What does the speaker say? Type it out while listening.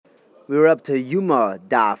We were up to Yuma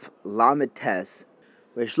Daf Lamed Tes,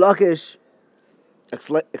 where Shlakish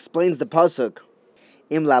explains the pasuk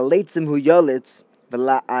Im la leitzim hu yolitz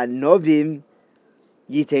v'la anovim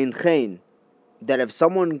yitein chen, that if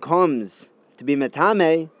someone comes to be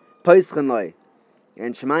metame, poischen loy,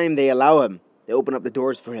 and Shemaim they allow him, they open up the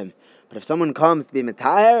doors for him. But if someone comes to be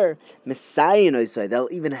metaher, messiah oisai, they'll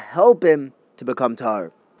even help him to become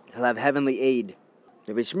tahor. He'll have heavenly aid.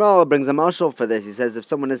 Rabbi Shmuel brings a mashal for this. He says if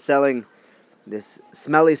someone is selling this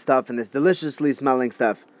smelly stuff and this deliciously smelling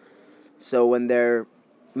stuff, so when they're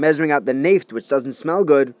measuring out the naft, which doesn't smell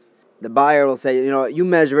good, the buyer will say, you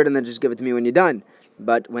measure it and then just give it to me when you're done.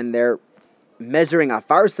 But when they're measuring a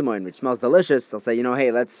farsimon, which smells delicious, they'll say,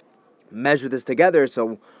 hey, let's measure this together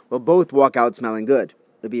so we'll both walk out smelling good.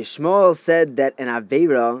 Rabbi Shmuel said that an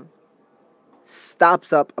aveira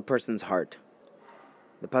stops up a person's heart.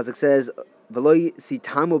 The pasuk says, "V'lo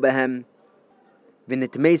sitamu behem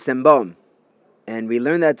v'nitmeisem bom," and we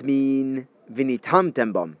learn that to mean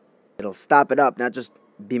v'nitamtem bom. It'll stop it up, not just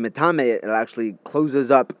be metame. It actually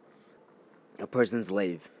closes up a person's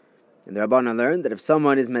lave. And the Rabbanan learned that if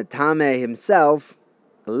someone is metame himself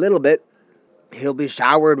a little bit, he'll be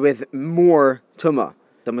showered with more tumah.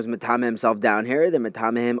 Someone's metame himself down here, then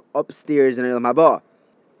metame him upstairs in Olam Haba.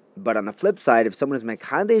 But on the flip side, if someone is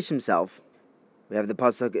mekadesh himself, we have the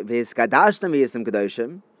pasuk v'yiskadashtam v'yisem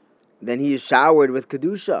kadoshim, then he is showered with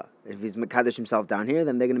kedusha. If he's mekadesh himself down here,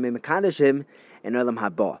 then they're going to be mekadesh him in Olam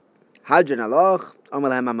Haba. Hadran aloch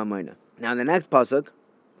omalahem amamoina. Now in the next pasuk,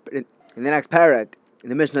 in the next parak,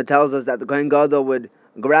 the Mishnah tells us that the Kohen Gadol would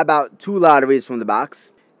grab out two lotteries from the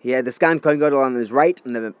box. He had the Skan Kohen Gadol on his right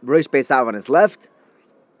and the Rosh Beisav on his left.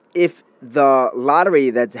 If the lottery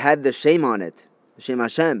that had the Shem on it, the Shem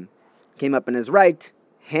Hashem, came up in his right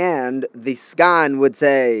hand, the Skan would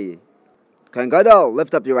say, Kohen Gadol,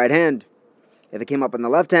 lift up your right hand. If it came up in the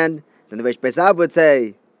left hand, then the Rosh Beisav would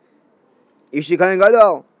say, Ishi Kohen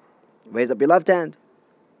Gadol, raise up your left hand.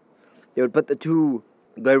 They would put the two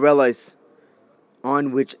gorillas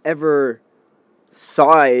on whichever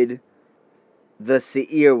side the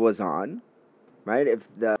seir was on, right?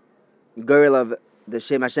 If the gorilla of the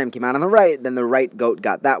Shem Hashem came out on the right, then the right goat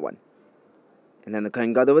got that one. And then the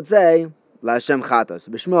Kohen Gadol would say, La Hashem Chatos.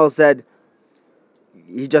 Bishmuel said,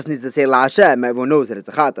 he just needs to say La Hashem, everyone knows that it's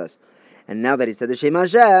a Chatos. And now that he said the Shem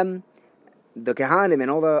Hashem, the Kehanim and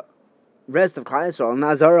all the rest of Klal Yisrael,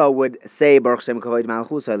 Nazara would say, Baruch Shem Kavod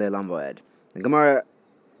Malchus Le'elam Voed. The Gemara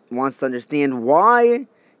wants to understand, why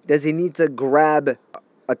does he need to grab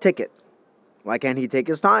a ticket? Why can't he take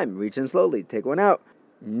his time, reach in slowly, take one out?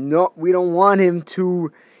 No, we don't want him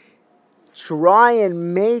to try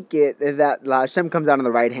and make it that Hashem comes out on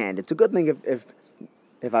the right hand. It's a good thing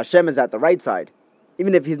if Hashem is at the right side.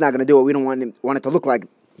 Even if he's not going to do it, we don't want it to look like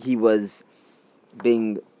he was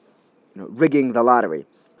being, rigging the lottery.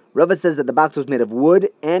 Rava says that the box was made of wood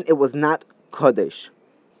and it was not kodesh.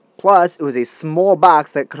 Plus, it was a small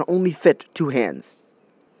box that could only fit two hands.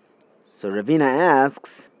 So Ravina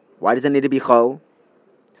asks, why does it need to be chol?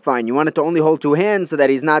 Fine, you want it to only hold two hands so that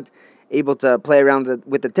he's not able to play around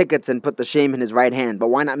with the tickets and put the shame in his right hand. But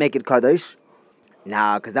why not make it kadosh?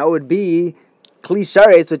 Nah, because that would be kli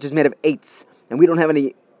shares, which is made of eights. And we don't have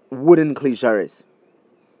any wooden kli shares.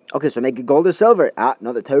 Okay, so make it gold or silver.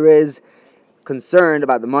 No, the Torah is concerned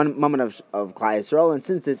about the moment of Klal Yisrael. And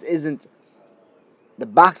since this isn't, the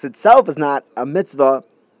box itself is not a mitzvah,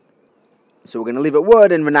 so we're going to leave it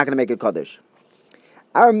wood and we're not going to make it kadosh.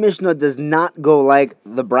 Our Mishnah does not go like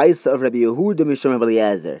the Brisa of Rabbi Yehuda Mishum Rabbi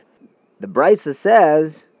Eliezer. The Brisa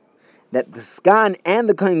says that the Skan and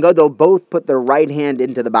the Kohen Gadol both put their right hand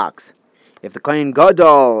into the box. If the Kohen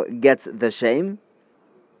Gadol gets the shame,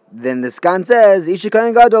 then the Skan says, Isha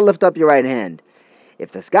Kohen Gadol, lift up your right hand.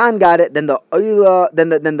 If the Skan got it, then the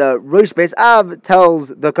Rosh Beisav tells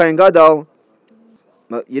the Kohen Gadol,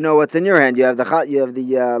 well, you know what's in your hand. You have the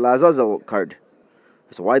Lazazel card.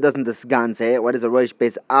 So why doesn't the Sgan say it? Why does the Rosh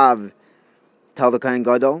Beisav tell the Kohen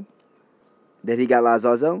Gadol that he got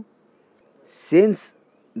Lazazel? Since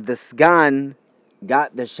the Sgan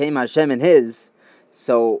got the Shem Hashem in his,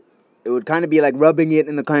 so it would kind of be like rubbing it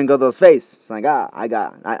in the Kohen Gadol's face. It's like, I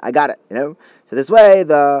got it, So this way,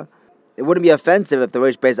 it wouldn't be offensive if the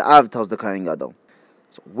Rosh Beisav tells the Kohen Gadol.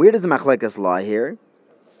 So where does the Machlekes lie here?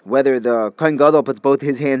 Whether the Kohen Gadol puts both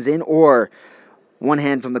his hands in, or one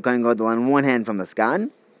hand from the Kohen Gadol and one hand from the Skan.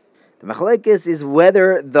 The Machlekes is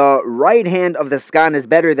whether the right hand of the Skan is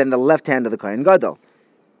better than the left hand of the Kohen Gadol.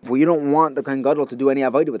 If you don't want the Kohen Gadol to do any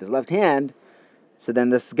avodah with his left hand, so then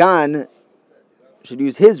the Skan should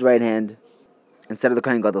use his right hand instead of the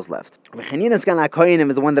Kohen Gadol's left. Rechanina Skan HaKohanim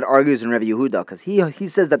is the one that argues in Rabbi Yehuda, because he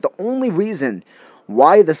says that the only reason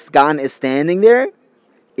Why the sgan is standing there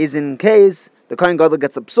is in case the Kohen Gadol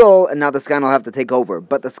gets a psul, and now the sgan will have to take over.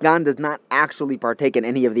 But the sgan does not actually partake in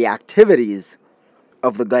any of the activities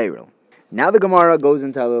of the Geirel. Now the Gemara goes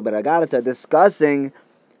into a little bit of Agarata, discussing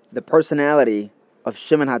the personality of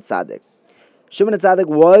Shimon HaTzadik. Shimon HaTzadik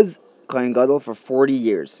was Kohen Gadol for 40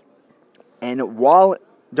 years. And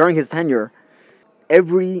during his tenure,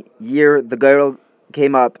 every year the Geirel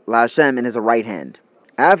came up, La Hashem, in his right hand.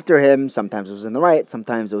 After him, sometimes it was in the right,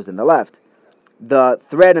 sometimes it was in the left. The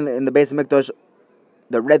thread in the Beis HaMikdash,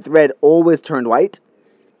 the red thread always turned white.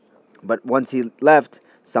 But once he left,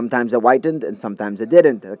 sometimes it whitened and sometimes it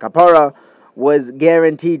didn't. The kapara was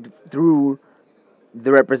guaranteed through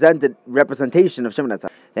the representation of Shimon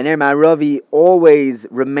HaTzadik. The Ner Ma'aravi always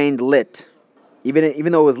remained lit.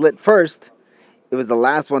 Even though it was lit first, it was the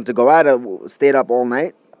last one to go out. It stayed up all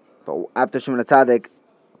night. But after Shimon HaTzadik,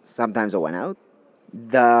 sometimes it went out.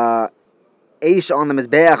 The Eish on the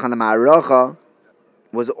Mizbeach, on the Ma'aracha,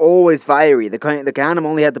 was always fiery. The Kohanim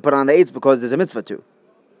only had to put on the eights because there's a mitzvah too.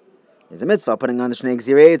 There's a mitzvah putting on the Shnei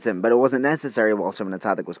Gzirei Eitzim, but it wasn't necessary while Shimon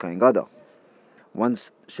HaTzadik was Kohen Gadol.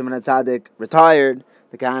 Once Shimon HaTzadik retired,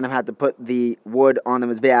 the Kohanim had to put the wood on the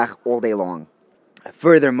Mizbeach all day long.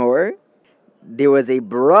 Furthermore, there was a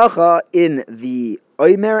bracha in the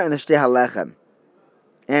Omer and the Shtei HaLechem,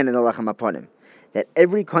 and in the Lechem HaPonim, that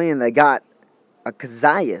every Kohen that got a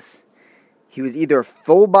kazayas, he was either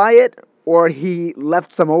full by it, or he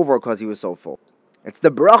left some over because he was so full. It's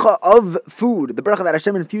the bracha of food, the bracha that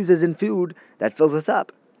Hashem infuses in food that fills us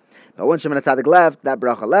up. But when Shimon HaTzadik left, that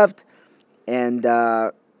bracha left, and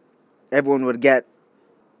everyone would get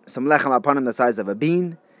some lechem upon him the size of a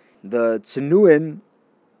bean. The tzenuin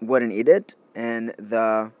wouldn't eat it, and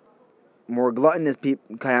the more gluttonous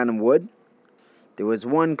kayanim would. There was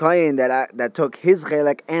one kayan that took his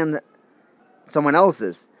chelek and someone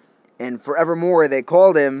else's, and forevermore they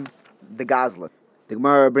called him the Gazlan. The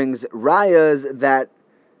Gemara brings rayas that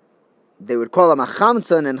they would call him a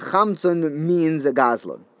chamtzon, and chamtzon means a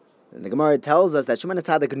Gazlan. And the Gemara tells us that Shimon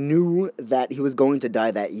HaTzadik knew that he was going to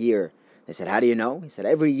die that year. They said, how do you know? He said,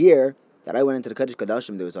 every year that I went into the Kodesh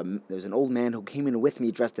Kodashim, there was an old man who came in with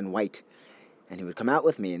me dressed in white. And he would come out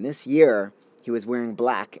with me. And this year, he was wearing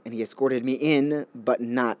black, and he escorted me in, but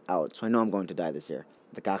not out. So I know I'm going to die this year.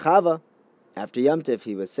 The Kachava, after Yom Tif,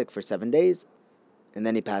 he was sick for 7 days, and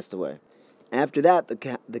then he passed away. After that, the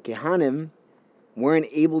Kehanim weren't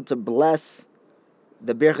able to bless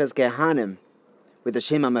the Birchas Kehanim with the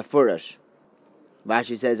Shem HaMefurash.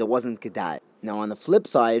 Rashi says it wasn't Kedai. Now, on the flip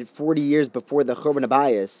side, 40 years before the Churban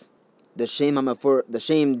Abayis, the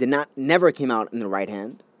Shem never came out in the right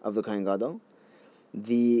hand of the Kohen Gadol.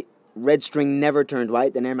 The red string never turned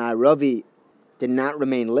white. The Ner Ma'aravi did not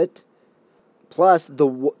remain lit. Plus,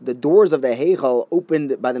 the doors of the Heichal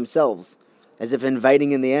opened by themselves, as if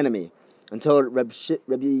inviting in the enemy, until Rabbi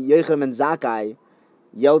Yochanan ben Zakkai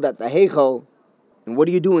yelled at the Heichal, and what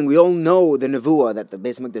are you doing? We all know the Nevuah that the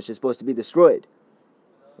Beis HaMikdash is supposed to be destroyed.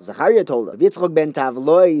 Zachariah told us. Yitzchok ben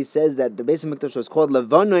Tavloi says that the Beis HaMikdash was called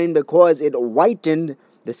Levonoin because it whitened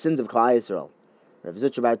the sins of Klal Yisrael. Rav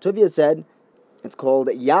Zutra bar Tuvia said it's called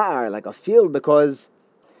Ya'ar, like a field, because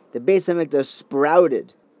the Beis HaMikdash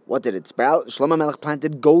sprouted. What did it sprout? Shlomo Melech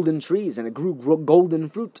planted golden trees, and it grew golden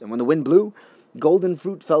fruit. And when the wind blew, golden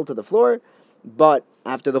fruit fell to the floor, but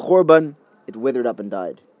after the Churban, it withered up and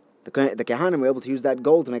died. The Kehanim were able to use that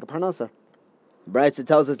gold to make a parnasa. Brisa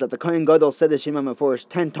tells us that the Kohen Gadol said the Shem HaMefurash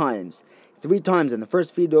 10 times. 3 times in the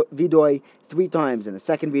first vidui, 3 times in the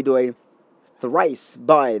second vidui, thrice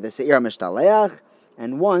by the Seir HaMishtaleach,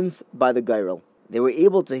 and once by the Geirel. They were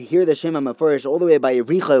able to hear the Shem HaMefurash all the way by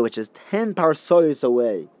Yericho, which is 10 parsois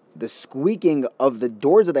away. The squeaking of the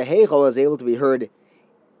doors of the Heichal was able to be heard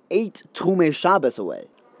 8 Trumei Shabbos away.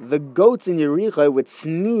 The goats in Yericho would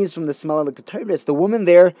sneeze from the smell of the Ketores. The woman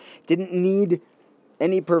there didn't need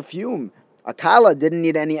any perfume. Akala didn't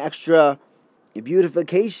need any extra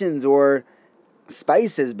beautifications or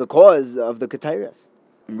spices because of the Ketores.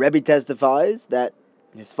 Rebbe testifies that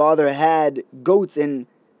his father had goats in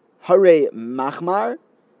Hare Machmar,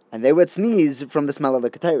 and they would sneeze from the smell of the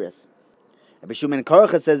Ketores. Rabbi Shimon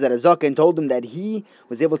Karcha says that a Zaken told him that he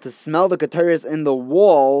was able to smell the Ketores in the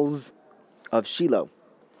walls of Shiloh.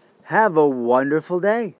 Have a wonderful day.